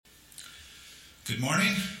Good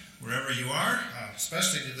morning, wherever you are,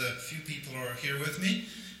 especially to the few people who are here with me.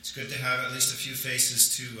 It's good to have at least a few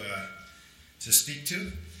faces to speak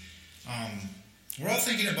to. We're all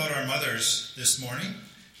thinking about our mothers this morning.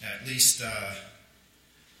 At least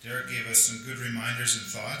Derek gave us some good reminders and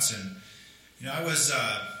thoughts. And I was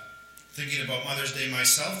thinking about Mother's Day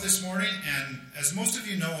myself this morning. And as most of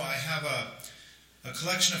you know, I have a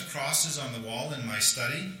collection of crosses on the wall in my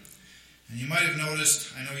study. And you might have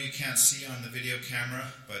noticed, I know you can't see on the video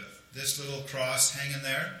camera, but this little cross hanging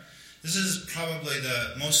there, this is probably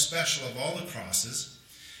the most special of all the crosses.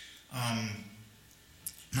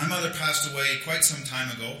 My mother passed away quite some time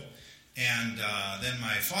ago, and then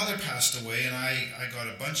my father passed away, and I got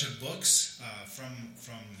a bunch of books from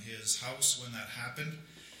his house when that happened.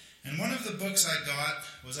 And one of the books I got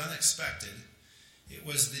was unexpected. It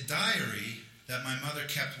was the diary that my mother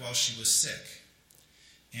kept while she was sick.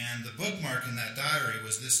 And the bookmark in that diary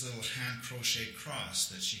was this little hand-crocheted cross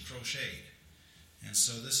that she crocheted. And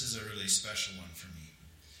so this is a really special one for me.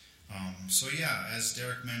 As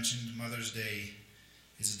Derek mentioned, Mother's Day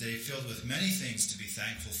is a day filled with many things to be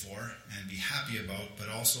thankful for and be happy about, but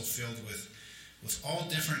also filled with all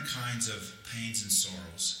different kinds of pains and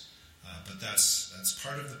sorrows. But that's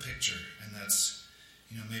part of the picture, and that's,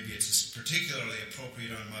 maybe it's particularly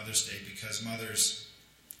appropriate on Mother's Day because mothers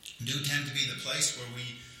do tend to be the place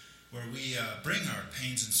where we bring our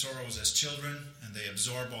pains and sorrows as children, and they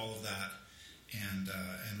absorb all of that and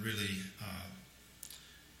really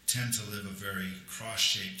tend to live a very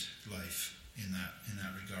cross-shaped life in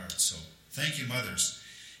that regard. So thank you, mothers.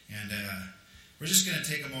 And we're just going to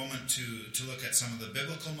take a moment to look at some of the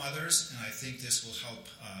biblical mothers, and I think this will help.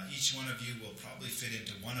 Each one of you will probably fit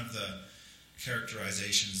into one of the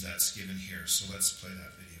characterizations that's given here. So let's play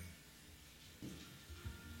that video.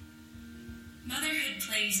 Motherhood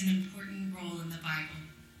plays an important role in the Bible.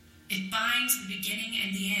 It binds the beginning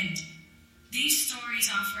and the end. These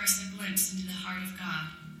stories offer us a glimpse into the heart of God,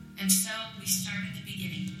 and so we start at the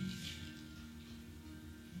beginning.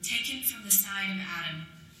 Taken from the side of Adam,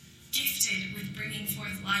 gifted with bringing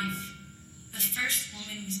forth life, the first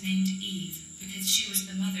woman was named Eve because she was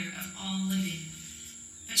the mother of all living.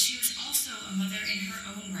 But she was also a mother in her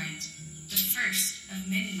own right, the first of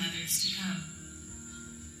many mothers to come.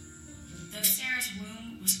 Though Sarah's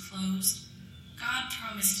womb was closed, God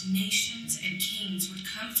promised nations and kings would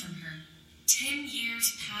come from her. 10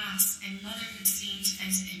 years passed, and motherhood seems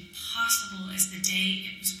as impossible as the day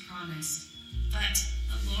it was promised. But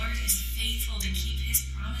the Lord is faithful to keep his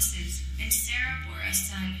promises, and Sarah bore a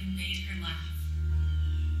son who made her laugh.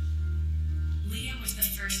 Leah was the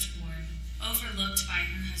firstborn, overlooked by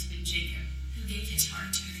her husband Jacob, who gave his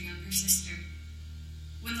heart to her younger sister.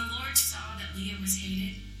 When the Lord saw that Leah was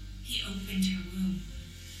hated, he opened her womb.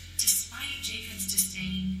 Despite Jacob's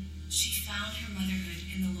disdain, she found her motherhood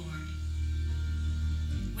in the Lord.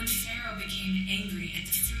 When Pharaoh became angry at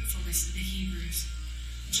the fruitfulness of the Hebrews,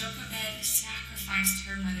 Jochebed sacrificed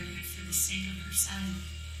her motherhood for the sake of her son.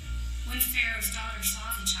 When Pharaoh's daughter saw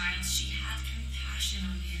the child, she had compassion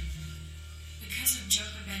on him. Because of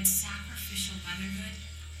Jochebed's sacrificial motherhood,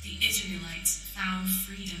 the Israelites found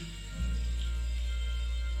freedom.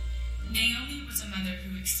 Naomi was a mother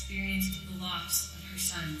who experienced the loss of her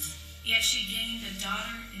sons, yet she gained a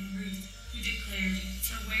daughter in Ruth who declared,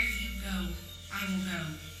 "For where you go, I will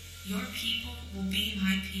go. Your people will be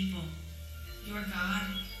my people. Your God,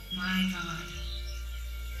 my God."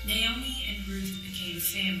 Naomi and Ruth became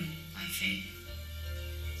family by faith.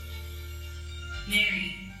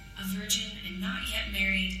 Mary, a virgin and not yet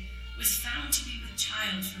married, was found to be with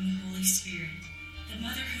child from the Holy Spirit. The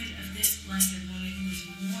motherhood of this blessed woman was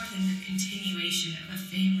more than the continuation of a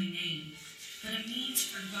family name, but a means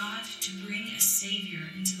for God to bring a Savior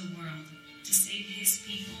into the world, to save his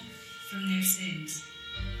people from their sins.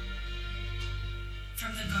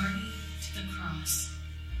 From the garden to the cross,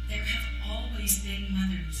 there have always been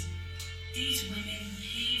mothers. These women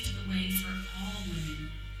paved the way for all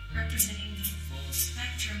women, representing the full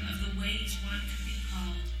spectrum of the ways one could be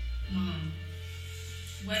called mom.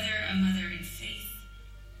 Whether a mother in faith,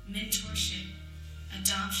 mentorship,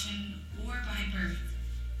 adoption, or by birth,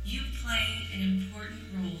 you play an important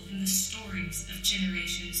role in the stories of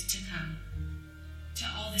generations to come. To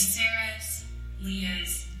all the Sarahs,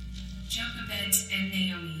 Leahs, Jochebeds, and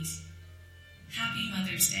Naomis, happy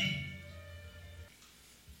Mother's Day.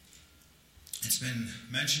 It's been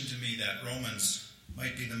mentioned to me that Romans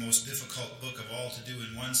might be the most difficult book of all to do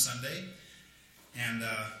in one Sunday, and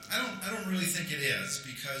I don't really think it is,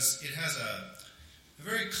 because it has a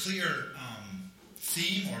very clear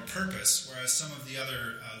theme or purpose, whereas some of the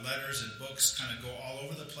other letters and books kind of go all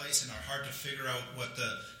over the place and are hard to figure out what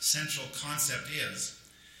the central concept is.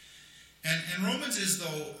 And Romans is,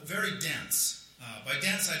 though, very dense. By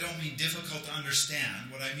dense, I don't mean difficult to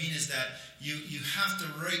understand. What I mean is that you have to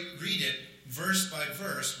read it verse by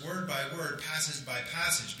verse, word by word, passage by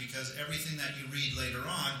passage, because everything that you read later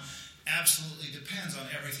on absolutely depends on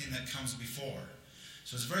everything that comes before.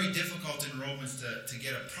 So it's very difficult in Romans to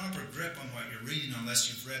get a proper grip on what you're reading unless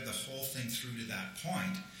you've read the whole thing through to that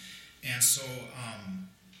point. And so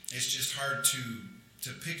it's just hard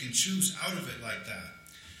to pick and choose out of it like that.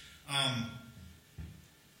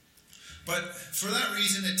 But for that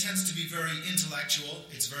reason, it tends to be very intellectual.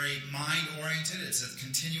 It's very mind-oriented. It's a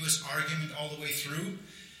continuous argument all the way through.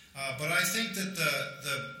 But I think that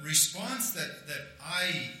the response that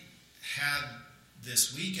I had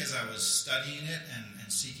this week as I was studying it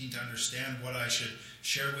and seeking to understand what I should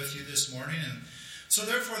share with you this morning. And so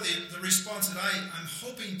therefore, the response that I'm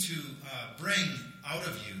hoping to bring out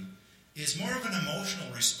of you is more of an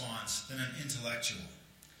emotional response than an intellectual.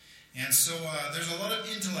 And so there's a lot of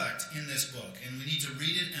intellect in this book, and we need to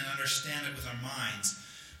read it and understand it with our minds.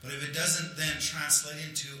 But if it doesn't then translate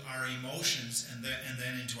into our emotions and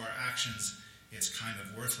then into our actions, it's kind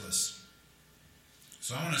of worthless.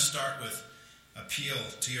 So I want to start with appeal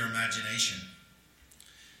to your imagination.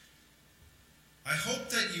 I hope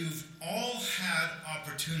that you've all had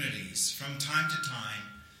opportunities from time to time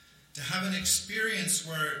to have an experience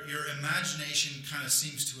where your imagination kind of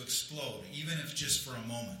seems to explode, even if just for a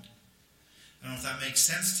moment. I don't know if that makes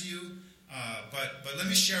sense to you, but let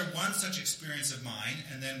me share one such experience of mine,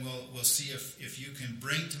 and then we'll see if you can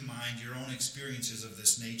bring to mind your own experiences of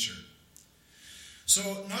this nature.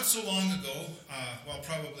 So not so long ago,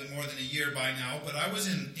 probably more than a year by now, but I was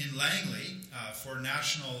in Langley for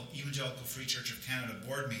National Evangelical Free Church of Canada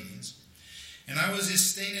board meetings. And I was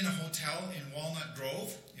just staying in a hotel in Walnut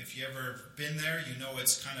Grove. If you've ever been there, you know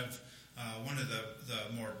it's kind of one of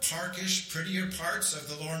the more parkish, prettier parts of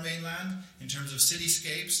the Lower Mainland in terms of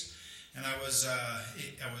cityscapes. And I was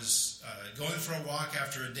going for a walk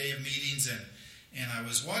after a day of meetings, and I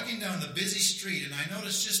was walking down the busy street, and I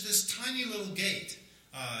noticed just this tiny little gate,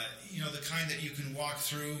 the kind that you can walk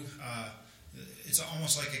through. It's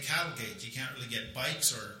almost like a cattle gate. You can't really get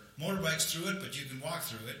bikes or motorbikes through it, but you can walk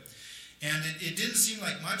through it. And it didn't seem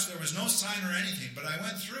like much. There was no sign or anything, but I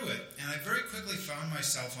went through it, and I very quickly found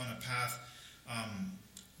myself on a path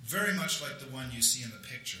very much like the one you see in the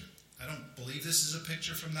picture. I don't believe this is a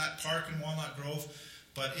picture from that park in Walnut Grove,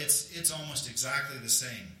 but it's almost exactly the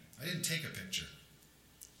same. I didn't take a picture.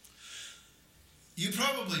 You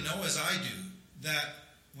probably know, as I do, that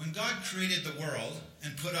when God created the world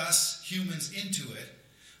and put us humans into it,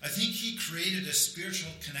 I think He created a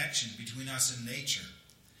spiritual connection between us and nature.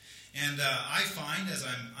 And I find, as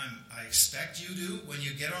I expect you do, when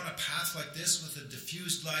you get on a path like this with the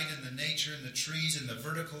diffused light and the nature and the trees and the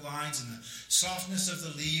vertical lines and the softness of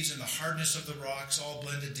the leaves and the hardness of the rocks all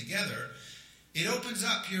blended together, it opens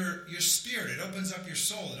up your spirit, it opens up your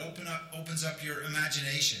soul, it opens up your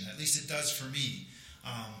imagination. At least it does for me.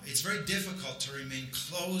 It's very difficult to remain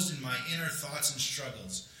closed in my inner thoughts and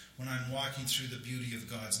struggles when I'm walking through the beauty of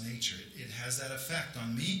God's nature. It has that effect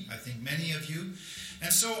on me, I think many of you.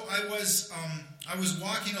 And so I was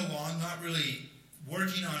walking along, not really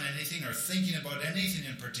working on anything or thinking about anything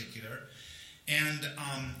in particular. And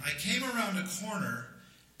I came around a corner,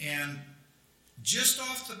 and just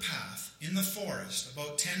off the path, in the forest,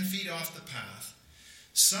 about 10 feet off the path,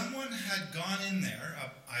 someone had gone in there,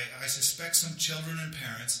 I suspect some children and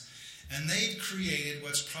parents, and they'd created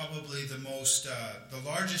what's probably the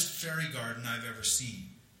largest fairy garden I've ever seen.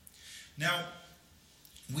 Now,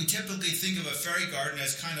 we typically think of a fairy garden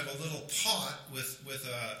as kind of a little pot with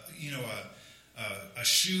a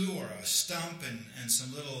shoe or a stump and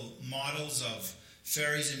some little models of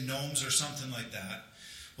fairies and gnomes or something like that.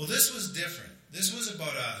 Well, this was different. This was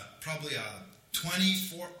about probably a 20,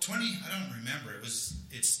 I don't remember.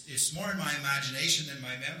 It's more in my imagination than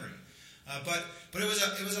my memory. But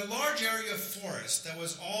it was a large area of forest that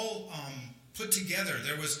was all put together.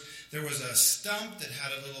 There was a stump that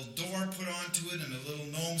had a little door put onto it, and a little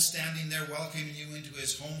gnome standing there welcoming you into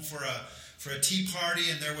his home for a tea party.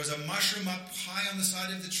 And there was a mushroom up high on the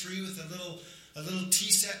side of the tree with a little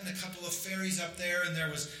tea set and a couple of fairies up there. And there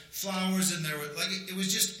was flowers, and it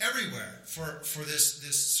was just everywhere for this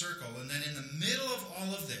circle. And then in the middle of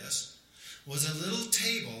all of this was a little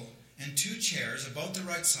table and 2 chairs about the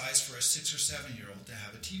right size for a 6 or 7-year-old to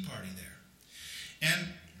have a tea party there. And,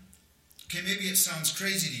 okay, maybe it sounds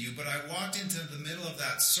crazy to you, but I walked into the middle of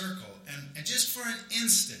that circle, and just for an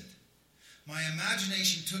instant, my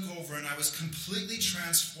imagination took over and I was completely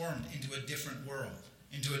transformed into a different world,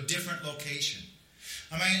 into a different location.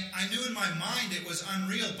 I mean, I knew in my mind it was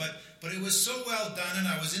unreal, but it was so well done, and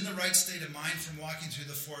I was in the right state of mind from walking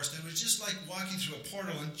through the forest. It was just like walking through a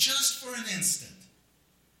portal, and just for an instant,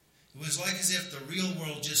 it was like as if the real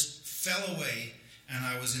world just fell away, and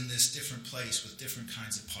I was in this different place with different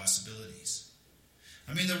kinds of possibilities.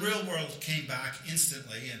 I mean, the real world came back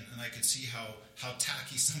instantly, and I could see how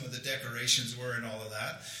tacky some of the decorations were and all of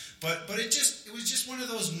that. But it was just one of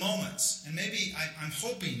those moments. And maybe I'm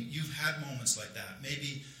hoping you've had moments like that.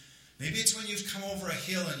 Maybe it's when you've come over a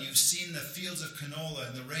hill and you've seen the fields of canola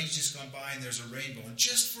and the rain's just gone by and there's a rainbow. And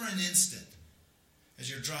just for an instant, as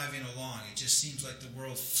you're driving along, it just seems like the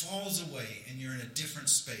world falls away and you're in a different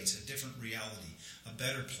space, a different reality, a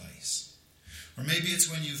better place. Or maybe it's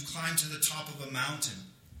when you've climbed to the top of a mountain.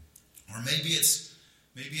 Or maybe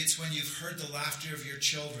it's when you've heard the laughter of your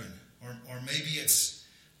children. Or maybe it's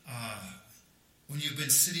when you've been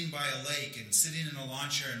sitting by a lake and sitting in a lawn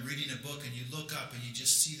chair and reading a book and you look up and you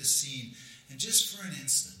just see the scene. And just for an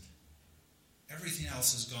instant, everything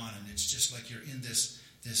else is gone and it's just like you're in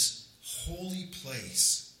this holy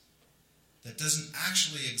place that doesn't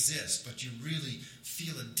actually exist, but you really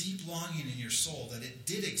feel a deep longing in your soul that it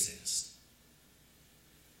did exist.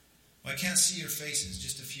 Well, I can't see your faces,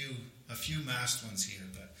 just a few masked ones here,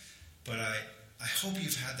 but I hope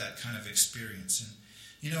you've had that kind of experience. And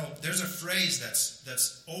you know, there's a phrase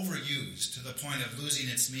that's overused to the point of losing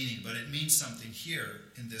its meaning, but it means something here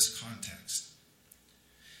in this context.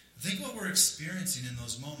 I think what we're experiencing in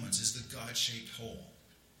those moments is the God-shaped hole.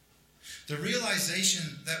 The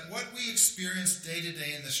realization that what we experience day to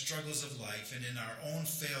day in the struggles of life and in our own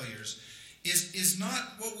failures is not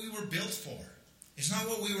what we were built for. It's not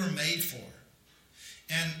what we were made for.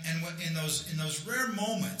 And what, in those rare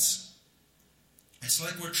moments, it's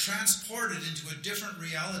like we're transported into a different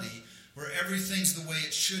reality where everything's the way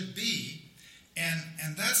it should be.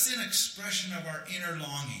 And that's an expression of our inner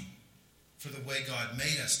longing for the way God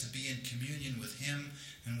made us to be in communion with Him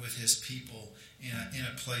and with His people in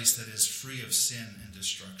a place that is free of sin and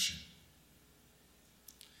destruction.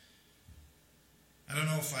 I don't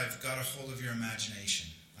know if I've got a hold of your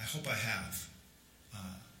imagination. I hope I have.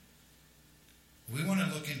 We want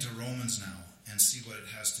to look into Romans now and see what it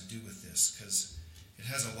has to do with this, because it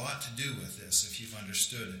has a lot to do with this if you've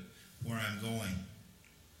understood where I'm going.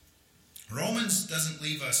 Romans doesn't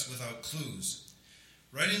leave us without clues.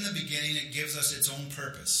 Right in the beginning, it gives us its own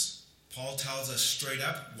purpose. Paul tells us straight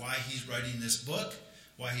up why he's writing this book,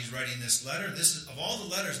 why he's writing this letter. Of all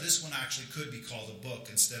the letters, this one actually could be called a book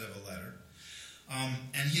instead of a letter.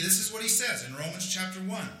 This is what he says in Romans chapter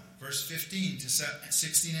 1, verse 15 to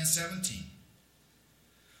 16 and 17.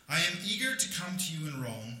 I am eager to come to you in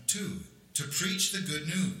Rome, too, to preach the good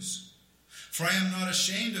news. For I am not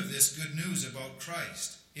ashamed of this good news about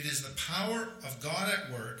Christ. It is the power of God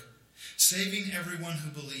at work, saving everyone who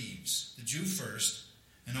believes, the Jew first,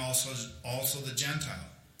 and also the Gentile.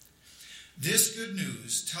 This good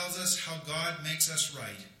news tells us how God makes us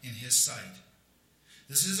right in His sight.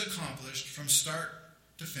 This is accomplished from start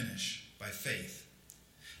to finish by faith.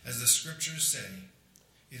 As the Scriptures say,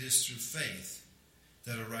 it is through faith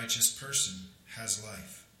that a righteous person has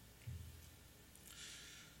life.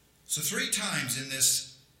 So 3 times in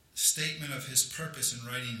this statement of his purpose in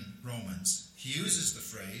writing Romans, he uses the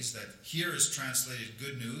phrase that here is translated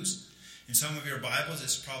good news. In some of your Bibles,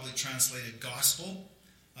 it's probably translated gospel.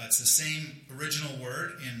 It's the same original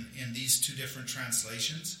word in these 2 different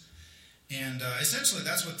translations. And essentially,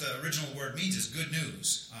 that's what the original word means, is good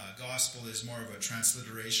news. Gospel is more of a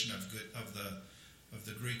transliteration of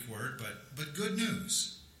the Greek word, but good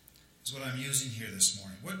news is what I'm using here this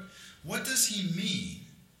morning. What does he mean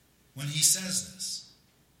when he says this?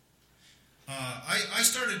 I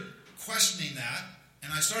started questioning that,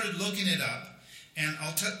 and I started looking it up, and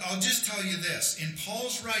I'll just tell you this. In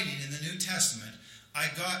Paul's writing in the New Testament, I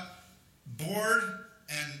got bored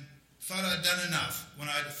and thought I'd done enough when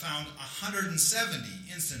I'd found 170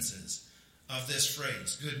 instances of this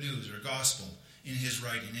phrase, good news or gospel, in his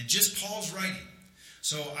writing, in just Paul's writing.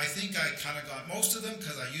 So I think I kind of got most of them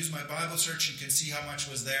because I used my Bible search and can see how much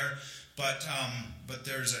was there. But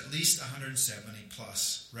there's at least 170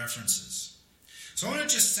 plus references. So I want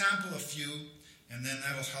to just sample a few, and then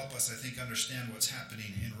that'll help us, I think, understand what's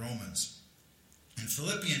happening in Romans. In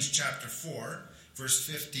Philippians chapter 4, verse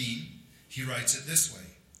 15, he writes it this way.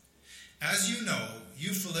 As you know,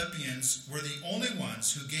 you Philippians were the only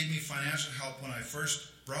ones who gave me financial help when I first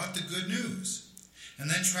brought the good news, and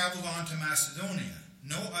then traveled on to Macedonia.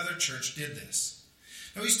 No other church did this.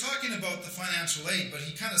 Now he's talking about the financial aid, but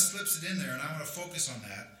he kind of slips it in there, and I want to focus on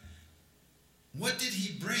that. What did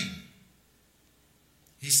he bring?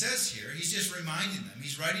 He says here, he's just reminding them.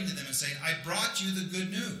 He's writing to them and saying, I brought you the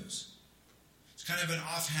good news. It's kind of an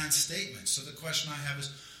offhand statement. So the question I have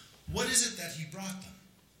is, what is it that he brought them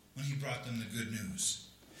when he brought them the good news?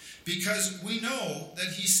 Because we know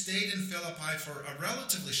that he stayed in Philippi for a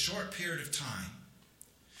relatively short period of time.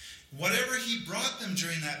 Whatever he brought them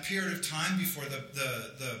during that period of time before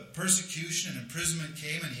the persecution and imprisonment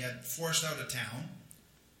came and he had forced out of town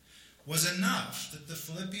was enough that the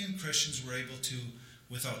Philippian Christians were able to,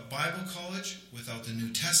 without Bible college, without the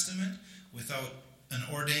New Testament, without an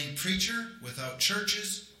ordained preacher, without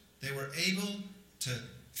churches, they were able to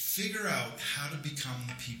figure out how to become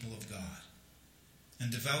the people of God and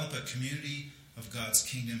develop a community of God's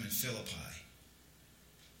kingdom in Philippi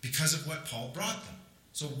because of what Paul brought them.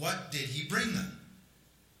 So what did he bring them?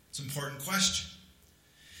 It's an important question.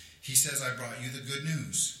 He says, I brought you the good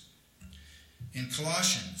news. In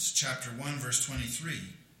Colossians chapter 1, verse 23,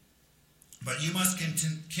 but you must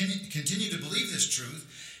continue to believe this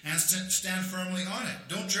truth and stand firmly on it.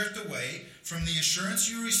 Don't drift away from the assurance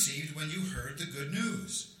you received when you heard the good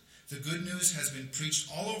news. The good news has been preached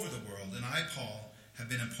all over the world, and I, Paul, have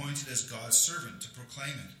been appointed as God's servant to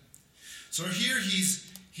proclaim it. So here he's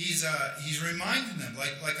reminding them,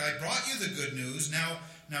 like I brought you the good news. Now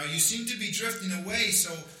you seem to be drifting away.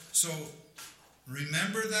 So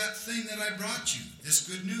remember that thing that I brought you, this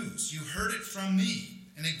good news. You heard it from me,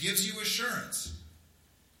 and it gives you assurance.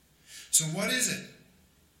 So what is it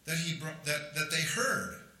that they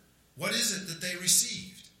heard? What is it that they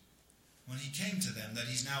received when he came to them that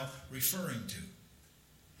he's now referring to?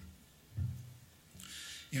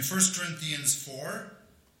 In 1 Corinthians 4,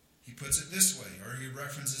 he puts it this way, or he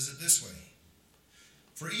references it this way.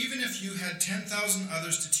 For even if you had 10,000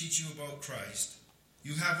 others to teach you about Christ,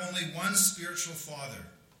 you have only one spiritual Father.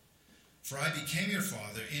 For I became your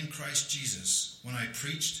father in Christ Jesus when I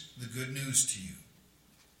preached the good news to you.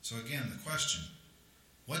 So again, the question,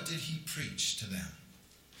 what did he preach to them?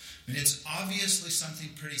 I mean, it's obviously something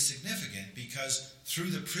pretty significant because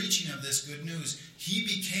through the preaching of this good news, he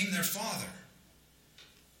became their father.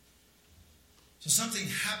 So something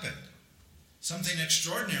happened. Something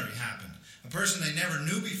extraordinary happened. A person they never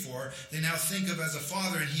knew before, they now think of as a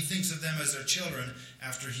father, and he thinks of them as their children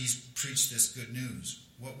after he's preached this good news.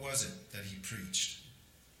 What was it that he preached?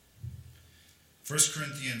 1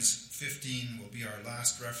 Corinthians 15 will be our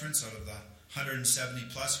last reference out of the 170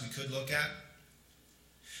 plus we could look at.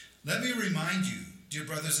 Let me remind you, dear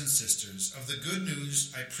brothers and sisters, of the good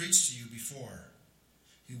news I preached to you before.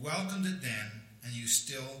 You welcomed it then, and you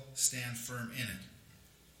still stand firm in it.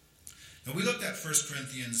 Now, we looked at 1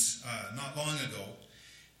 Corinthians not long ago,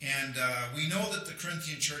 and we know that the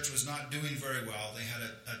Corinthian church was not doing very well. They had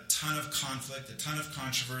a ton of conflict, a ton of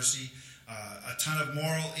controversy, a ton of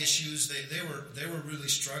moral issues. They were really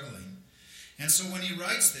struggling. And so when he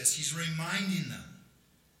writes this, he's reminding them.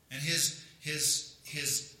 And his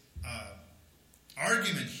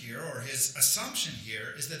argument here, or his assumption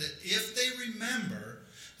here, is that if they remember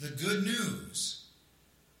the good news,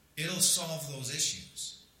 it'll solve those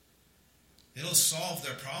issues. It'll solve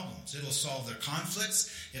their problems. It'll solve their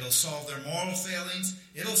conflicts. It'll solve their moral failings.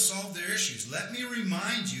 It'll solve their issues. Let me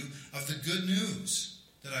remind you of the good news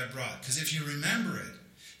that I brought. Because if you remember it,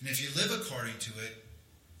 and if you live according to it,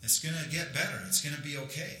 it's going to get better. It's going to be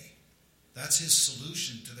okay. That's his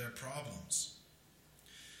solution to their problems.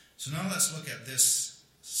 So now let's look at this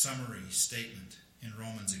summary statement in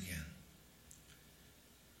Romans again.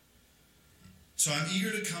 So I'm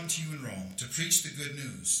eager to come to you in Rome to preach the good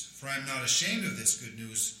news, for I am not ashamed of this good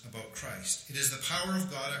news about Christ. It is the power of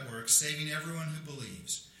God at work, saving everyone who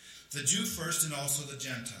believes, the Jew first and also the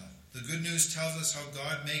Gentile. The good news tells us how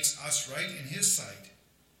God makes us right in his sight.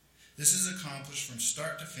 This is accomplished from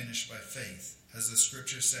start to finish by faith, as the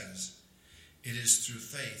scripture says. It is through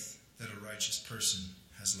faith that a righteous person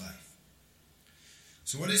has life.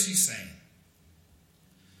 So what is he saying?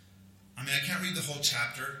 I mean, I can't read the whole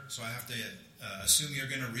chapter, so I have to assume you're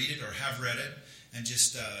going to read it or have read it and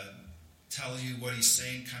just tell you what he's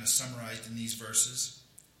saying, kind of summarized in these verses.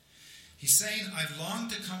 He's saying, I've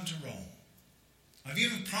longed to come to Rome. I've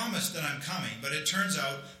even promised that I'm coming, but it turns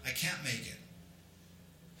out I can't make it.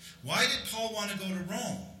 Why did Paul want to go to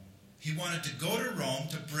Rome? He wanted to go to Rome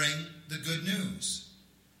to bring the good news,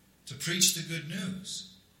 to preach the good news.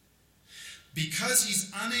 Because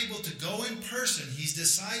he's unable to go in person, he's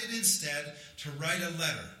decided instead to write a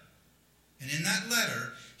letter. And in that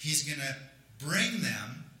letter, he's going to bring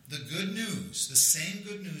them the good news, the same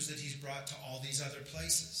good news that he's brought to all these other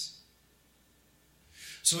places.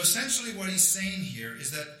 So essentially what he's saying here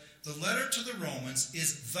is that the letter to the Romans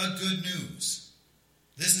is the good news.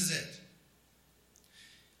 This is it.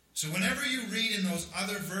 So whenever you read in those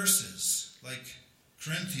other verses, like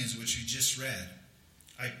Corinthians, which we just read,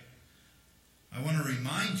 I want to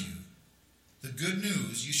remind you, the good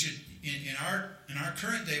news, you should, in our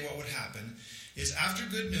current day, what would happen is after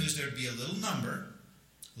good news, there'd be a little number,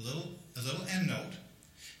 a little end note,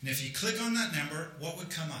 and if you click on that number, what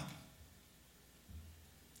would come up?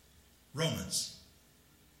 Romans.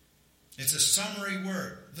 It's a summary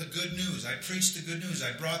word, the good news. I preached the good news.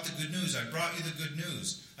 I brought the good news. I brought you the good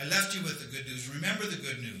news. I left you with the good news. Remember the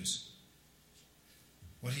good news.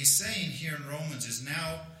 What he's saying here in Romans is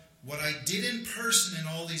now what I did in person in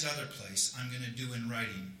all these other places, I'm going to do in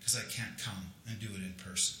writing because I can't come and do it in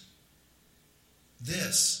person.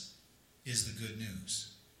 This is the good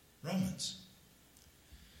news. Romans.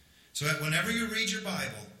 So whenever you read your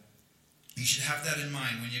Bible, you should have that in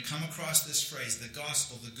mind. When you come across this phrase, the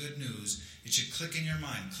gospel, the good news, it should click in your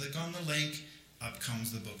mind. Click on the link, up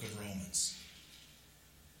comes the book of Romans.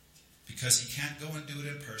 Because he can't go and do it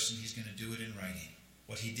in person, he's going to do it in writing.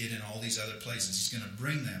 What he did in all these other places. He's going to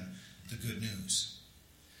bring them the good news.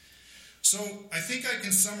 So I think I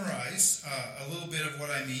can summarize a little bit of what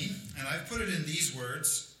I mean. And I've put it in these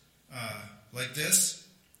words like this.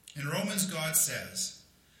 In Romans, God says,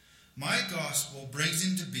 "My gospel brings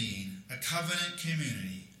into being a covenant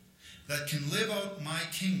community that can live out my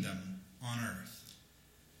kingdom on earth."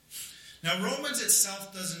 Now, Romans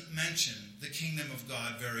itself doesn't mention the kingdom of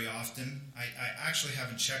God very often. I actually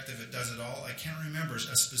haven't checked if it does at all. I can't remember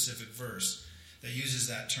a specific verse that uses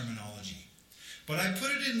that terminology. But I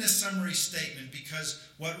put it in this summary statement because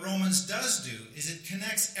what Romans does do is it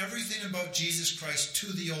connects everything about Jesus Christ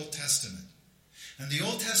to the Old Testament. And the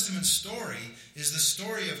Old Testament story is the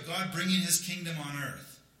story of God bringing his kingdom on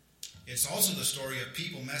earth. It's also the story of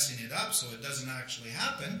people messing it up so it doesn't actually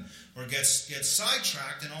happen or gets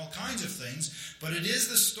sidetracked in all kinds of things. But it is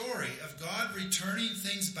the story of God returning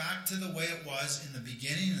things back to the way it was in the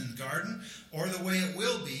beginning in the garden or the way it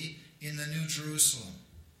will be in the New Jerusalem.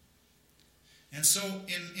 And so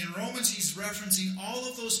in Romans, he's referencing all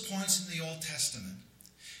of those points in the Old Testament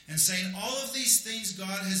and saying all of these things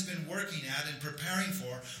God has been working at and preparing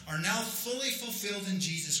for are now fully fulfilled in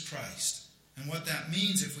Jesus Christ. And what that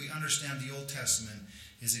means, if we understand the Old Testament,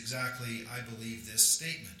 is exactly, I believe, this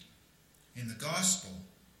statement. In the gospel,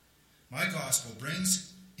 my gospel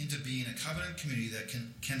brings into being a covenant community that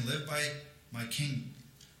can live out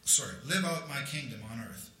my kingdom on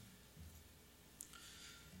earth.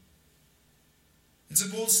 It's a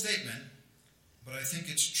bold statement, but I think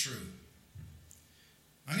it's true.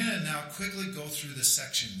 I'm going to now quickly go through the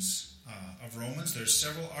sections of Romans. There's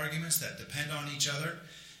several arguments that depend on each other.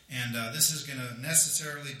 And this is going to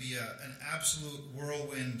necessarily be an absolute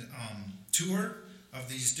whirlwind tour of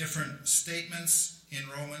these different statements in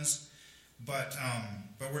Romans. But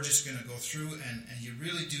we're just going to go through, and you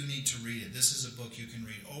really do need to read it. This is a book you can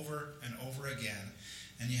read over and over again.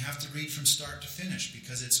 And you have to read from start to finish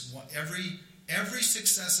because it's every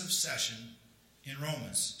successive session in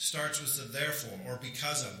Romans starts with the therefore or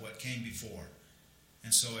because of what came before.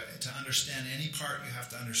 And so to understand any part, you have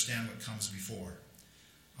to understand what comes before.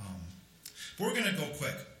 But we're going to go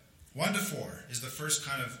quick. 1 to 4 is the first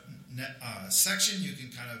kind of section. You can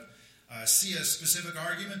kind of see a specific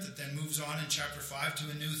argument that then moves on in chapter 5 to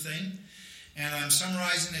a new thing. And I'm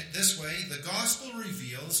summarizing it this way. The gospel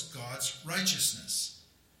reveals God's righteousness.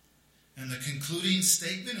 And the concluding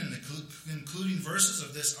statement and the concluding verses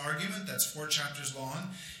of this argument, that's 4 chapters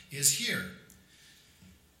long, is here.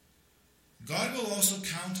 God will also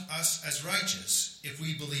count us as righteous if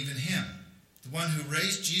we believe in him. The one who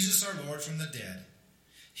raised Jesus our Lord from the dead,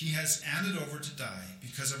 he has handed over to die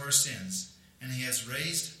because of our sins, and he has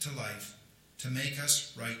raised to life to make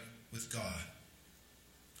us right with God.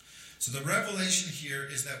 So the revelation here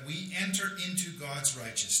is that we enter into God's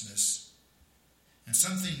righteousness, and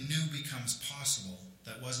something new becomes possible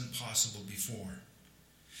that wasn't possible before.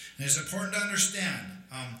 And it's important to understand,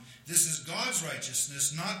 this is God's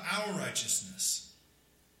righteousness, not our righteousness.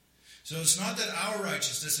 So it's not that our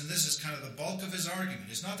righteousness, and this is kind of the bulk of his argument,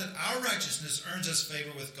 it's not that our righteousness earns us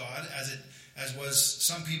favor with God, as was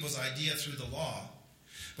some people's idea through the law,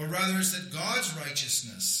 but rather it's that God's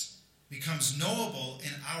righteousness becomes knowable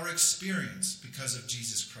in our experience because of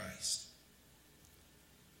Jesus Christ.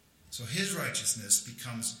 So his righteousness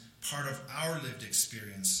becomes part of our lived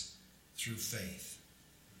experience through faith.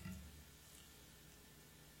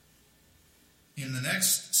 In the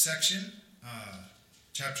next section,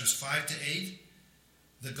 chapters 5 to 8,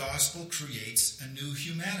 the gospel creates a new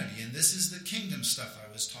humanity. And this is the kingdom stuff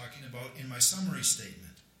I was talking about in my summary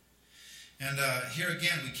statement. And here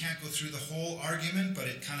again, we can't go through the whole argument, but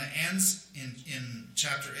it kind of ends in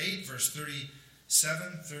chapter 8, verse 36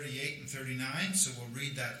 7, 38, and 39. So we'll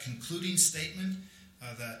read that concluding statement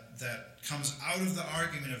that comes out of the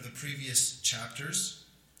argument of the previous chapters.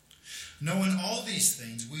 Knowing all these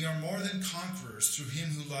things, we are more than conquerors through him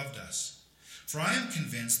who loved us. For I am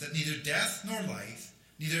convinced that neither death nor life,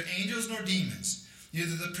 neither angels nor demons,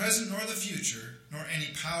 neither the present nor the future, nor any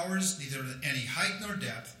powers, neither any height nor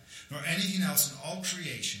depth, nor anything else in all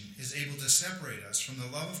creation is able to separate us from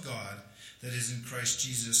the love of God that is in Christ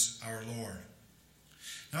Jesus our Lord.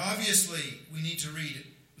 Now obviously we need to read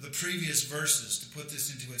the previous verses to put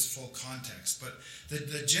this into its full context, but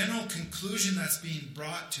the general conclusion that's being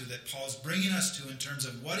brought to, that Paul's bringing us to in terms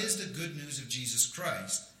of what is the good news of Jesus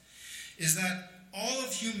Christ, is that all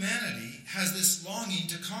of humanity has this longing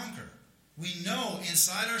to conquer. We know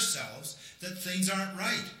inside ourselves that things aren't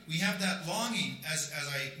right. We have that longing, as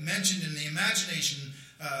I mentioned in the imagination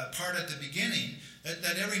part at the beginning,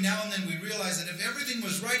 that every now and then we realize that if everything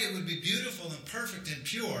was right, it would be beautiful and perfect and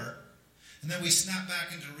pure. And then we snap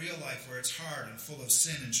back into real life where it's hard and full of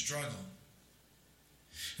sin and struggle.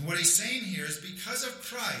 And what he's saying here is because of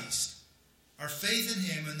Christ, our faith in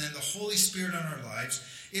him, and then the Holy Spirit on our lives,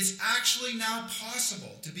 it's actually now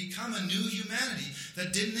possible to become a new humanity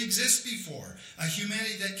that didn't exist before. A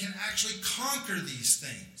humanity that can actually conquer these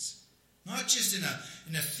things. Not just in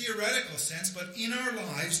a theoretical sense, but in our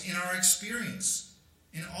lives, in our experience.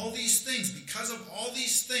 In all these things, because of all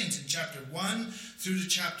these things in chapter 1 through to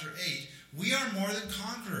chapter 8, we are more than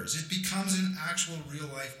conquerors. It becomes an actual real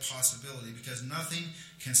life possibility because nothing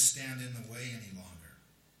can stand in the way any longer.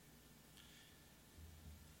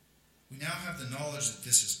 We now have the knowledge that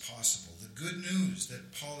this is possible. The good news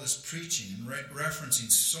that Paul is preaching and referencing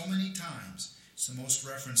so many times, it's the most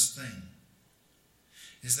referenced thing,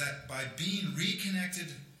 is that by being reconnected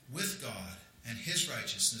with God and his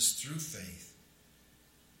righteousness through faith,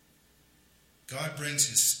 God brings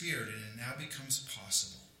his Spirit and it now becomes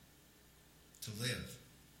possible to live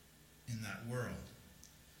in that world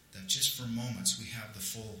that just for moments we have the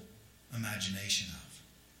full imagination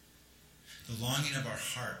of. The longing of our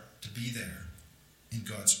heart to be there in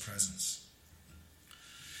God's presence.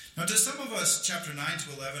 Now to some of us, chapter 9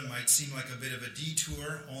 to 11 might seem like a bit of a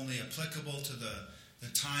detour, only applicable to the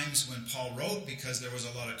times when Paul wrote, because there was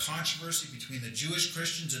a lot of controversy between the Jewish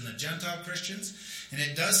Christians and the Gentile Christians. And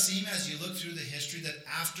it does seem, as you look through the history, that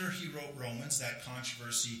after he wrote Romans, that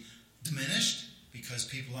controversy diminished because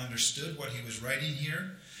people understood what he was writing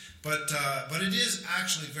here. But it is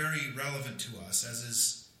actually very relevant to us,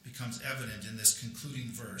 as becomes evident in this concluding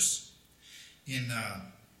verse. In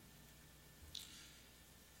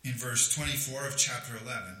verse 24 of chapter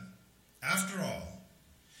 11, after all,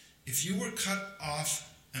 if you were cut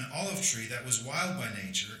off an olive tree that was wild by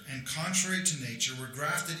nature, and contrary to nature were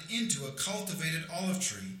grafted into a cultivated olive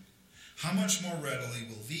tree, how much more readily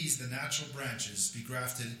will these, the natural branches, be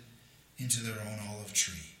grafted into their own olive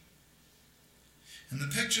tree? And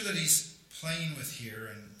the picture that he's playing with here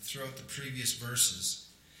and throughout the previous verses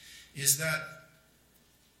is that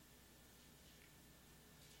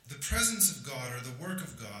the presence of God, or the work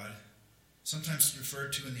of God, sometimes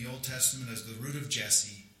referred to in the Old Testament as the root of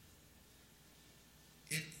Jesse,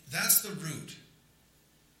 that's the root.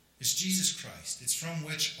 It's Jesus Christ. It's from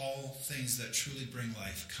which all things that truly bring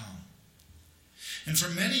life come. And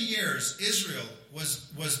for many years, Israel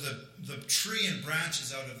was the tree and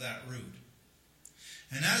branches out of that root.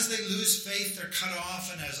 And as they lose faith, they're cut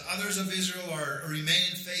off, and as others of Israel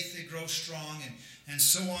remain in faith, they grow strong, and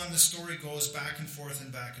so on. The story goes back and forth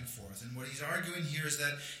and back and forth. And what he's arguing here is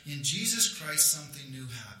that in Jesus Christ, something new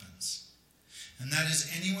happens. And that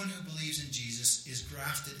is, anyone who believes in Jesus is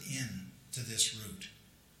grafted in to this root.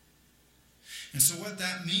 And so what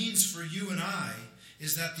that means for you and I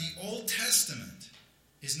is that the Old Testament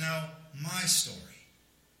is now my story.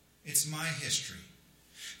 It's my history.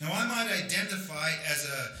 Now, I might identify as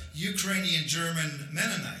a Ukrainian-German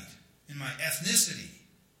Mennonite in my ethnicity.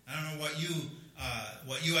 I don't know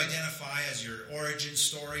what you identify as your origin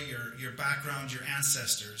story, your background, your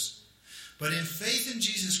ancestors. But in faith in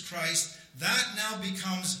Jesus Christ, that now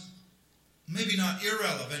becomes maybe not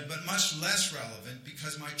irrelevant, but much less relevant,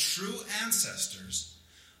 because my true ancestors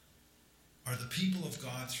are the people of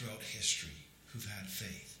God throughout history who've had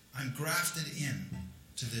faith. I'm grafted in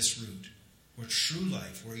to this root, where true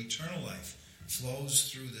life, where eternal life flows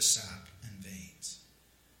through the sap and veins.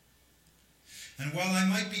 And while I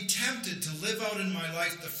might be tempted to live out in my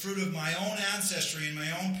life the fruit of my own ancestry and my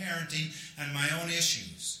own parenting and my own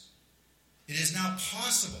issues, it is now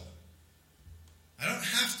possible. I don't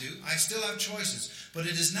have to. I still have choices. But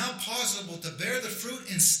it is now possible to bear the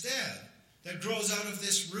fruit instead that grows out of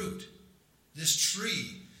this root, this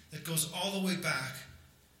tree that goes all the way back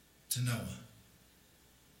to Noah.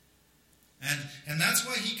 And that's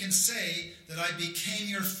why he can say that I became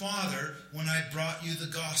your father when I brought you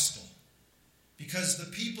the gospel. Because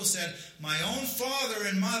the people said, my own father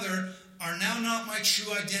and mother are now not my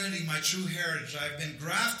true identity, my true heritage. I've been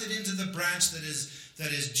grafted into the branch that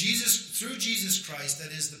is Jesus, through Jesus Christ,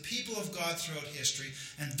 that is the people of God throughout history.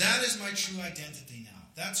 And that is my true identity now.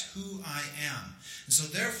 That's who I am. And so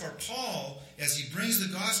therefore, Paul, as he brings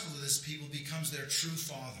the gospel to this people, becomes their true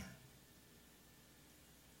father.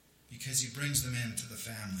 Because he brings them into the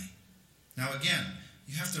family. Now again,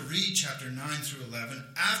 you have to read chapter 9 through 11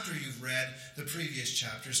 after you've read the previous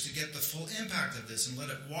chapters to get the full impact of this and let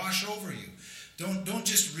it wash over you. Don't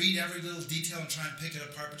just read every little detail and try and pick it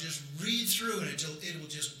apart, but just read through and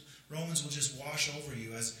Romans will just wash over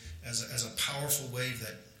you as a powerful wave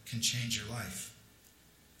that can change your life.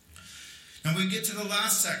 Now we get to the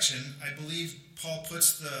last section. I believe Paul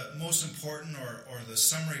puts the most important or the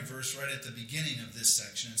summary verse right at the beginning of this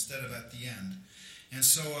section instead of at the end. And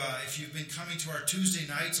so if you've been coming to our Tuesday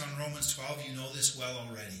nights on Romans 12, you know this well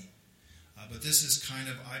already. But this is kind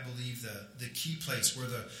of, I believe, the key place where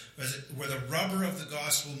the rubber of the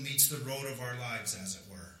gospel meets the road of our lives, as it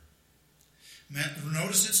were.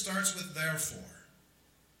 Notice it starts with therefore.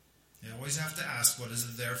 You always have to ask, what is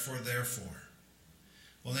it therefore?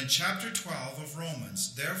 Well, in chapter 12 of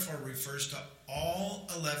Romans, therefore refers to all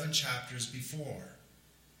 11 chapters before.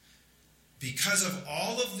 Because of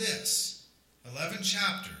all of this, 11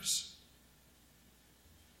 chapters,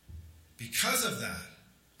 because of that,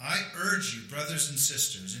 I urge you, brothers and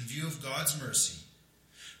sisters, in view of God's mercy,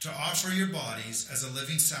 to offer your bodies as a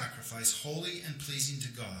living sacrifice, holy and pleasing to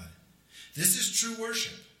God. This is true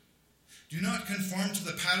worship. Do not conform to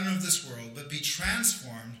the pattern of this world, but be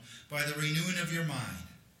transformed by the renewing of your mind.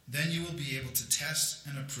 Then you will be able to test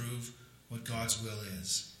and approve what God's will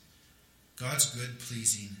is. God's good,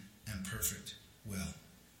 pleasing, and perfect will.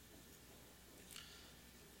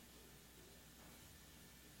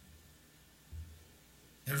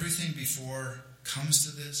 Everything before comes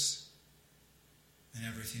to this, and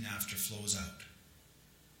everything after flows out.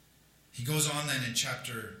 He goes on then in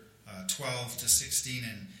chapter 12 to 16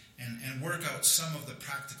 and work out some of the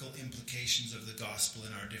practical implications of the gospel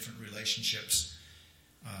in our different relationships,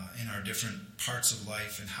 in our different parts of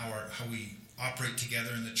life, and how we operate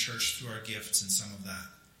together in the church through our gifts and some of that.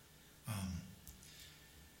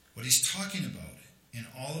 What he's talking about in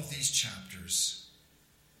all of these chapters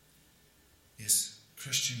is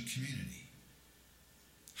Christian community.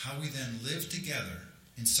 How we then live together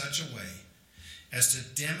in such a way as to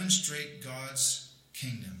demonstrate God's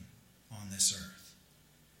kingdom on this earth.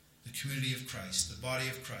 The community of Christ, the body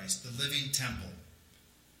of Christ, the living temple,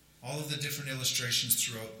 all of the different illustrations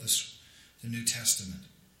throughout the New Testament.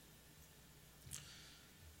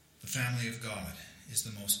 The family of God is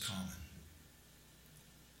the most common.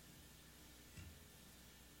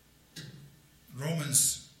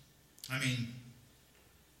 Romans, I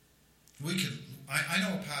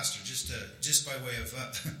know a pastor, just by way of,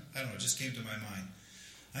 it just came to my mind.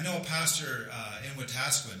 I know a pastor in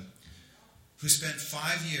Wetaskiwin who spent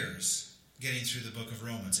 5 years getting through the book of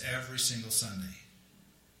Romans every single Sunday.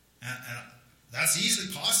 And that's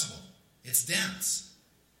easily possible. It's dense.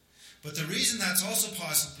 But the reason that's also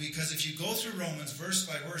possible, because if you go through Romans verse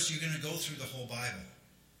by verse, you're going to go through the whole Bible.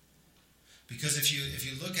 Because if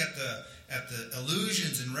you look at the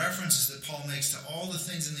allusions and references that Paul makes to all the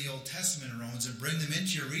things in the Old Testament in Romans and bring them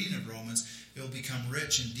into your reading of Romans, it will become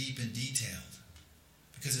rich and deep and detailed.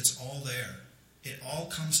 Because it's all there. It all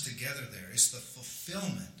comes together there. It's the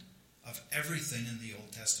fulfillment of everything in the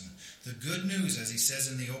Old Testament. The good news, as he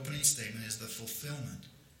says in the opening statement, is the fulfillment.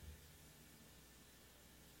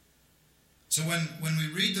 So when we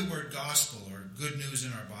read the word gospel or good news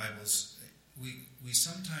in our Bibles, we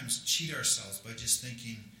sometimes cheat ourselves by just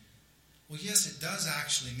thinking, well, yes, it does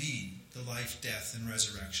actually mean the life, death, and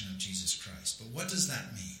resurrection of Jesus Christ. But what does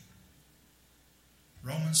that mean?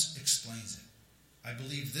 Romans explains it. I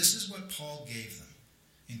believe this is what Paul gave them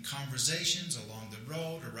in conversations along the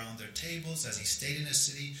road, around their tables, as he stayed in a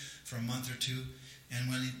city for a month or two.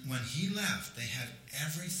 And when he left, they had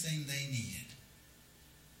everything they needed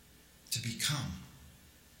to become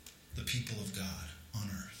the people of God on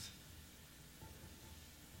earth.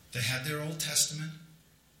 They had their Old Testament.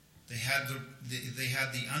 They had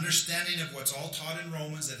the understanding of what's all taught in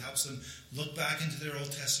Romans that helps them look back into their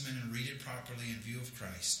Old Testament and read it properly in view of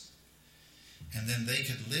Christ. And then they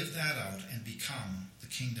could live that out and become the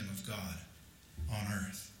kingdom of God on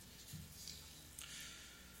earth.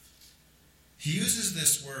 He uses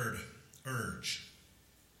this word, urge.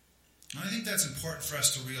 And I think that's important for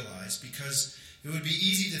us to realize because It would be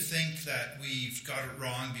easy to think that we've got it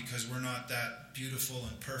wrong because we're not that beautiful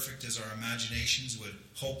and perfect as our imaginations would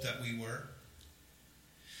hope that we were.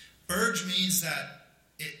 Urge means that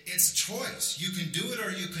it's choice. You can do it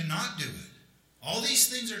or you cannot do it. All these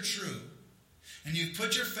things are true. And you've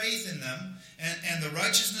put your faith in them, and the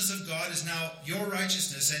righteousness of God is now your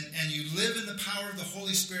righteousness, and you live in the power of the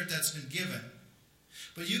Holy Spirit that's been given.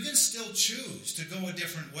 But you can still choose to go a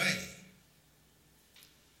different way.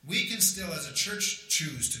 We can still, as a church,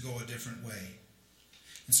 choose to go a different way.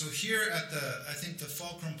 And so here at the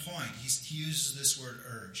fulcrum point, he uses this word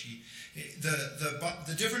urge.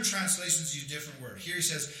 The different translations use different word. Here he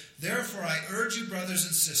says, therefore I urge you, brothers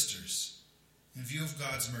and sisters, in view of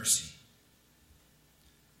God's mercy.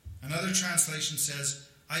 Another translation says,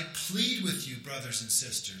 I plead with you, brothers and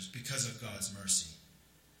sisters, because of God's mercy.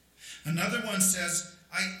 Another one says,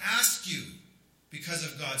 I ask you, because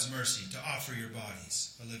of God's mercy, to offer your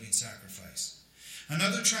bodies a living sacrifice.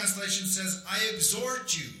 Another translation says, I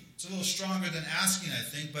exhort you. It's a little stronger than asking, I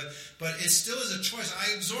think, but it still is a choice.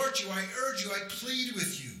 I exhort you, I urge you, I plead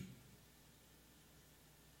with you.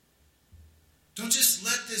 Don't just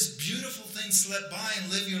let this beautiful thing slip by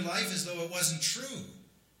and live your life as though it wasn't true.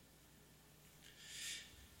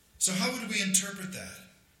 So how would we interpret that?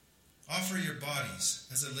 Offer your bodies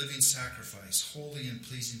as a living sacrifice, holy and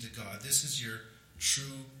pleasing to God. This is your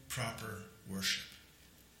true, proper worship.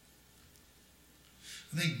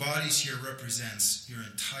 I think bodies here represents your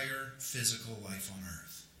entire physical life on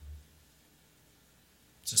earth.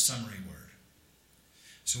 It's a summary word.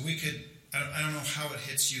 So we could, I don't know how it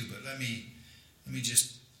hits you, but let me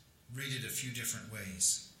just read it a few different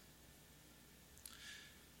ways.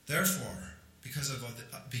 Therefore, because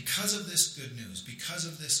of this good news, because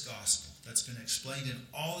of this gospel that's been explained in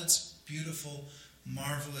all its beautiful,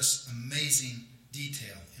 marvelous, amazing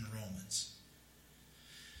detail in Romans,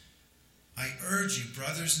 I urge you,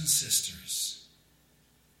 brothers and sisters,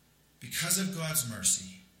 because of God's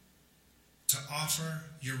mercy, to offer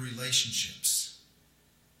your relationships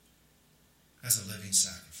as a living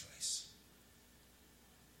sacrifice.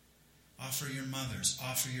 Offer your mothers,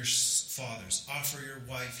 offer your fathers, offer your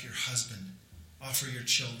wife, your husband, offer your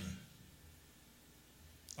children.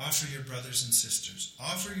 Offer your brothers and sisters.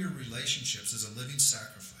 Offer your relationships as a living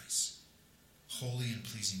sacrifice, holy and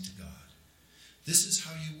pleasing to God. This is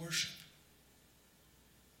how you worship.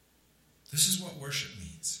 This is what worship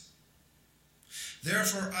means.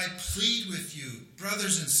 Therefore, I plead with you,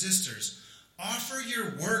 brothers and sisters, offer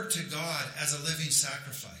your work to God as a living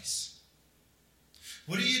sacrifice.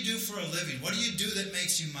 What do you do for a living? What do you do that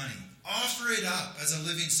makes you money? Offer it up as a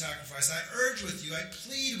living sacrifice. I urge with you, I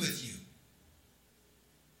plead with you.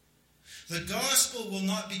 The gospel will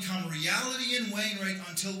not become reality in Wainwright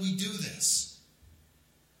until we do this.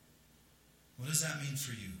 What does that mean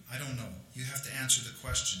for you? I don't know. You have to answer the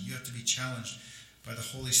question. You have to be challenged by the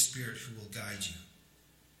Holy Spirit who will guide you.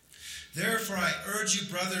 Therefore, I urge you,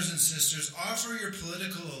 brothers and sisters, offer your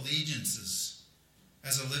political allegiances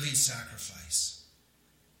as a living sacrifice.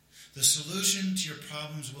 The solution to your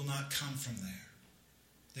problems will not come from there.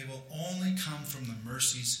 They will only come from the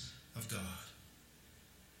mercies of God.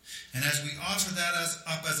 And as we offer that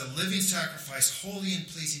up as a living sacrifice, holy and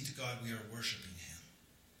pleasing to God, we are worshiping Him.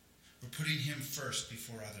 We're putting Him first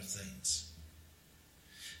before other things.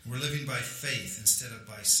 And we're living by faith instead of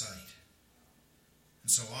by sight. And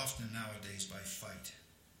so often nowadays by fight.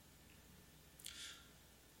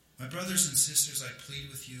 My brothers and sisters, I plead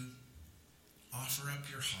with you, offer up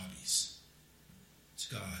your hobbies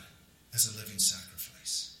to God as a living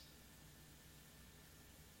sacrifice.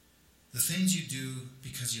 The things you do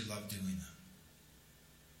because you love doing them.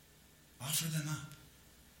 Offer them up.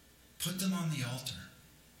 Put them on the altar.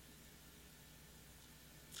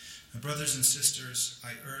 My brothers and sisters,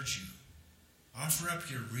 I urge you, offer up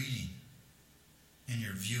your reading and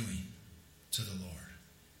your viewing to the Lord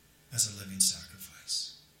as a living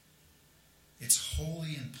sacrifice. It's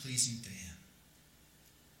holy and pleasing to Him.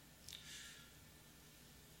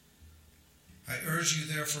 I urge you,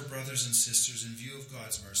 therefore, brothers and sisters, in view of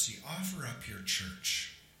God's mercy, offer up your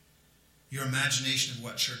church. Your imagination of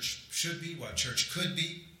what church should be, what church could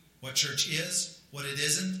be, what church is, what it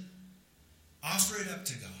isn't. Offer it up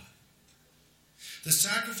to God. The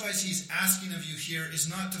sacrifice He's asking of you here is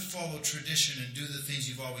not to follow tradition and do the things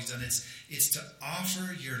you've always done. It's to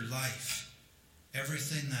offer your life,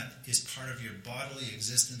 everything that is part of your bodily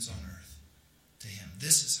existence on earth, to Him.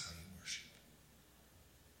 This is how you worship.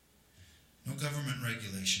 No government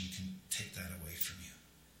regulation can take that away from you.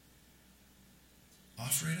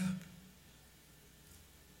 Offer it up.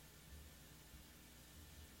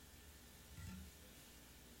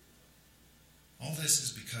 All this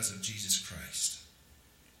is because of Jesus Christ.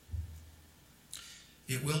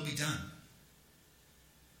 It will be done.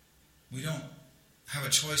 We don't have a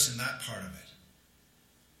choice in that part of it.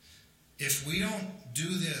 If we don't do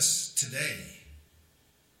this today,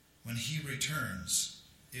 when he returns,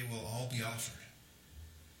 it will all be offered.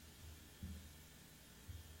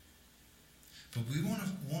 But we won't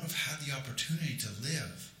have had the opportunity to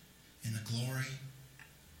live in the glory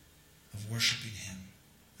of worshiping him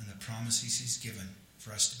and the promises he's given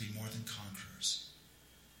for us to be more than conquerors.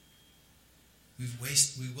 We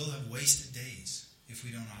will have wasted days if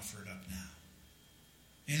we don't offer it up now.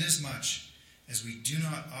 Inasmuch as we do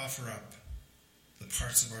not offer up the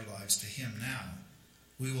parts of our lives to him now,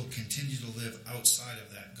 we will continue to live outside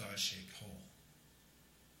of that God-shaped hole.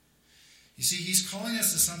 You see, he's calling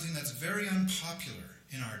us to something that's very unpopular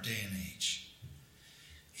in our day and age.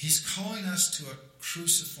 He's calling us to a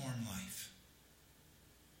cruciform life.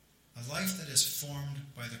 A life that is formed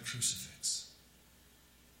by the crucifix.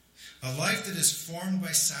 A life that is formed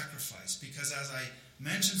by sacrifice. Because as I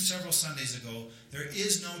mentioned several Sundays ago, there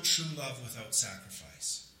is no true love without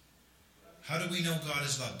sacrifice. How do we know God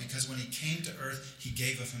is love? Because when he came to earth, he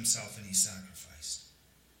gave of himself and he sacrificed.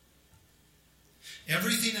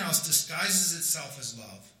 Everything else disguises itself as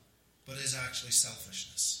love, but is actually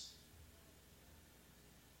selfishness.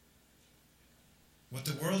 What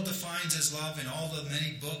the world defines as love in all the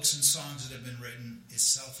many books and songs that have been written is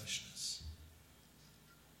selfishness.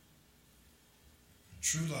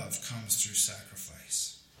 True love comes through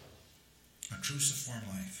sacrifice. A cruciform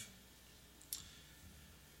life.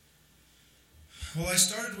 Well, I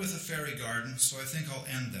started with a fairy garden, so I think I'll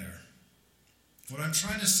end there. What I'm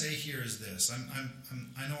trying to say here is this.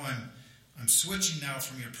 I know I'm switching now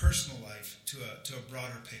from your personal life to a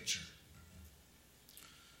broader picture.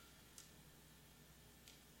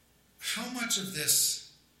 How much of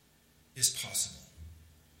this is possible?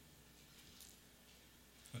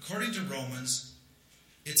 According to Romans,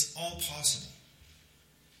 it's all possible.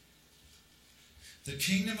 The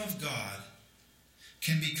kingdom of God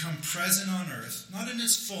can become present on earth, not in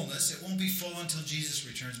its fullness, it won't be full until Jesus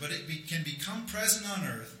returns, but it can become present on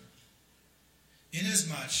earth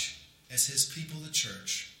inasmuch as his people, the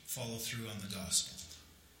church, follow through on the gospel.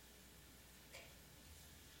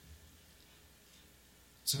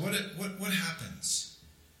 So what happens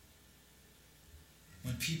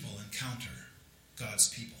when people encounter God's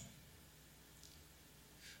people?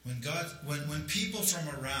 When people from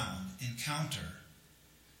around encounter,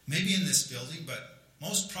 maybe in this building, but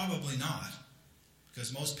most probably not,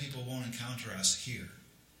 because most people won't encounter us here.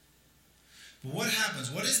 But what happens?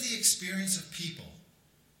 What is the experience of people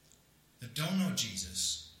that don't know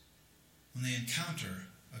Jesus when they encounter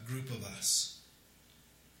a group of us?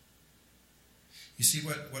 You see,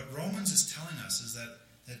 what Romans is telling us is that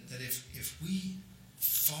if we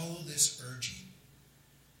follow this urging,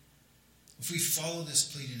 if we follow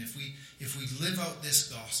this pleading, if we live out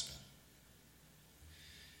this gospel,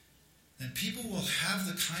 then people will have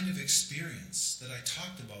the kind of experience that I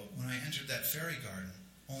talked about when I entered that fairy garden,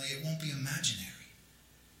 only it won't be imaginary.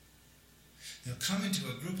 They'll come into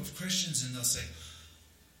a group of Christians and they'll say,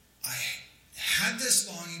 I had this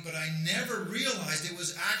longing, but I never realized it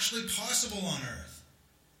was actually possible on earth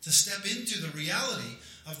to step into the reality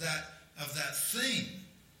of that thing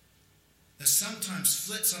that sometimes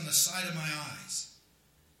flits on the side of my eyes.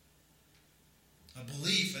 A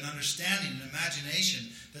belief, an understanding, an imagination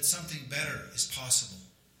that something better is possible.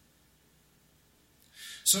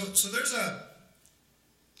 So there's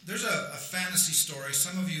a fantasy story.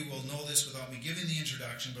 Some of you will know this without me giving the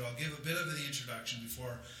introduction, but I'll give a bit of the introduction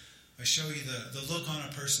before I show you the look on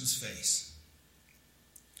a person's face.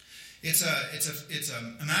 It's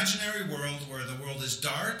an imaginary world where the world is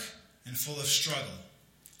dark and full of struggle.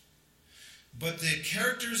 But the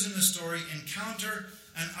characters in the story encounter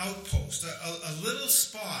an outpost, a little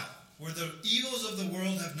spot where the evils of the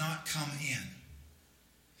world have not come in.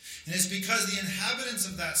 And it's because the inhabitants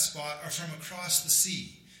of that spot are from across the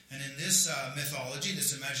sea. And in this mythology,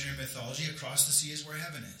 this imaginary mythology, across the sea is where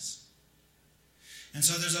heaven is. And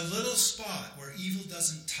so there's a little spot where evil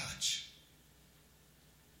doesn't touch.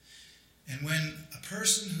 And when a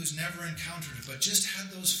person who's never encountered it, but just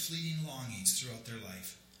had those fleeting longings throughout their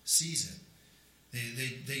life, sees it,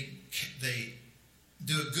 they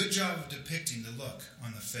do a good job of depicting the look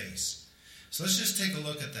on the face. So let's just take a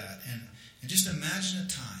look at that and just imagine a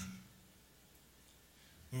time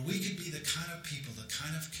where we could be the kind of people, the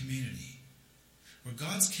kind of community where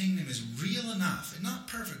God's kingdom is real enough, and not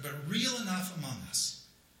perfect, but real enough among us,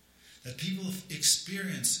 that people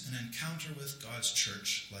experience an encounter with God's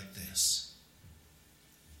church like this.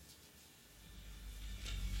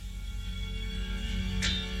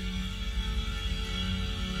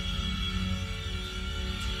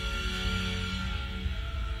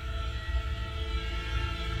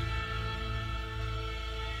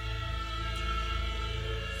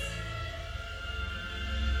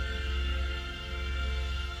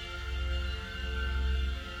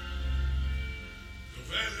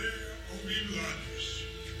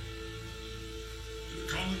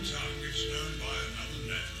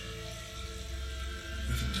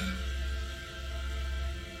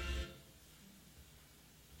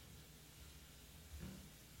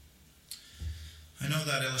 know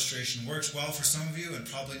that illustration works well for some of you and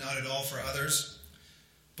probably not at all for others.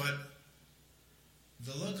 But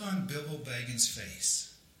the look on Bilbo Baggins'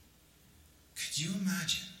 face, could you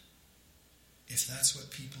imagine if that's what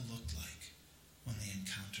people looked like when they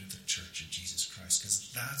encountered the Church of Jesus Christ?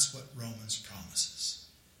 Because that's what Romans promises.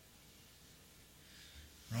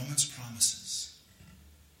 Romans promises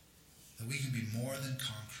that we can be more than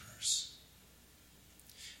conquerors,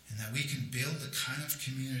 and that we can build the kind of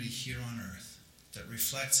community here on earth that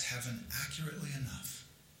reflects heaven accurately enough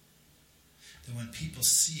that when people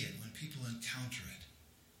see it, when people encounter it,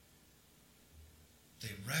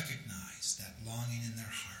 they recognize that longing in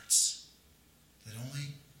their hearts that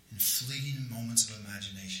only in fleeting moments of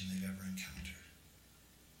imagination they've ever encountered.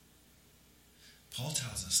 Paul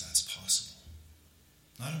tells us that's possible.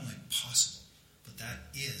 Not only possible, but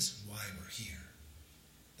that is why we're here.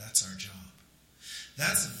 That's our job.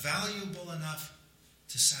 That's valuable enough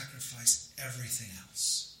to sacrifice everything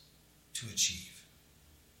else to achieve.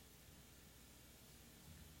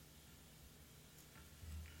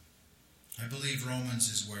 I believe Romans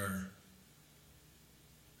is where,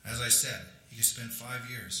 as I said, you can spend 5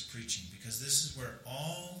 years preaching, because this is where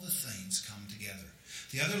all the things come together.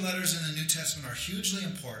 The other letters in the New Testament are hugely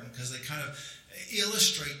important because they kind of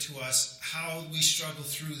illustrate to us how we struggle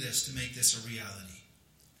through this to make this a reality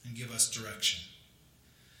and give us direction.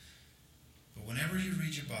 But whenever you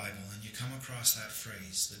read your Bible and you come across that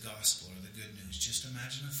phrase, the gospel or the good news, just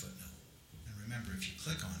imagine a footnote. And remember, if you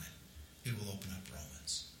click on it, it will open up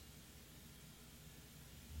Romans.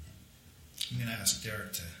 I'm going to ask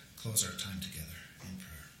Derek to close our time together in prayer.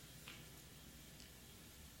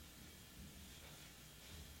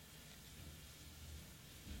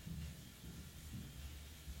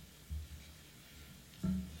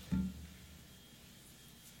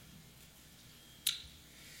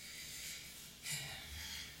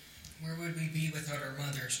 Where would we be without our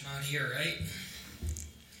mothers? Not here, right?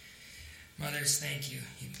 Mothers, thank you.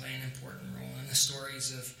 You play an important role in the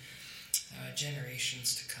stories of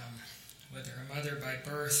generations to come. Whether a mother by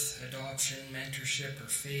birth, adoption, mentorship, or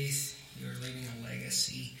faith, you are leaving a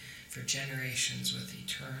legacy for generations with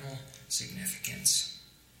eternal significance.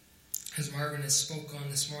 As Marvin has spoke on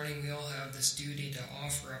this morning, we all have this duty to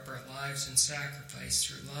offer up our lives in sacrifice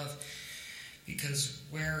through love, because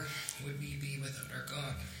where would we be without our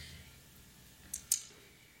God?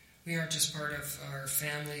 We aren't just part of our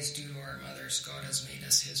families due to our mothers. God has made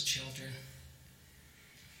us His children.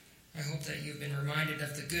 I hope that you've been reminded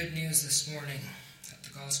of the good news this morning, that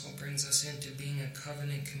the gospel brings us into being a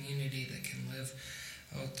covenant community that can live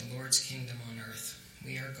out the Lord's kingdom on earth.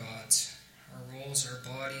 We are God's. Our roles, our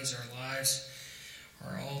bodies, our lives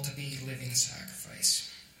are all to be living sacrifice.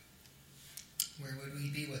 Where would we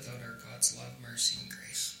be without our God's love, mercy, and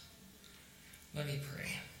grace? Let me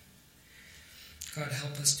pray. God,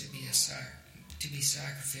 help us to be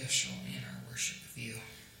sacrificial in our worship of you.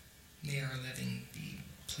 May our living be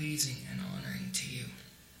pleasing and honoring to you.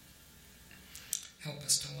 Help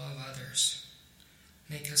us to love others.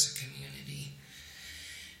 Make us a community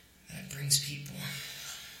that brings people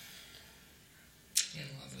in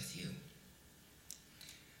love with you.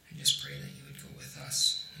 I just pray that you would go with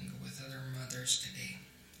us and go with other mothers today.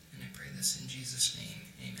 And I pray this in Jesus' name.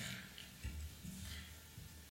 Amen.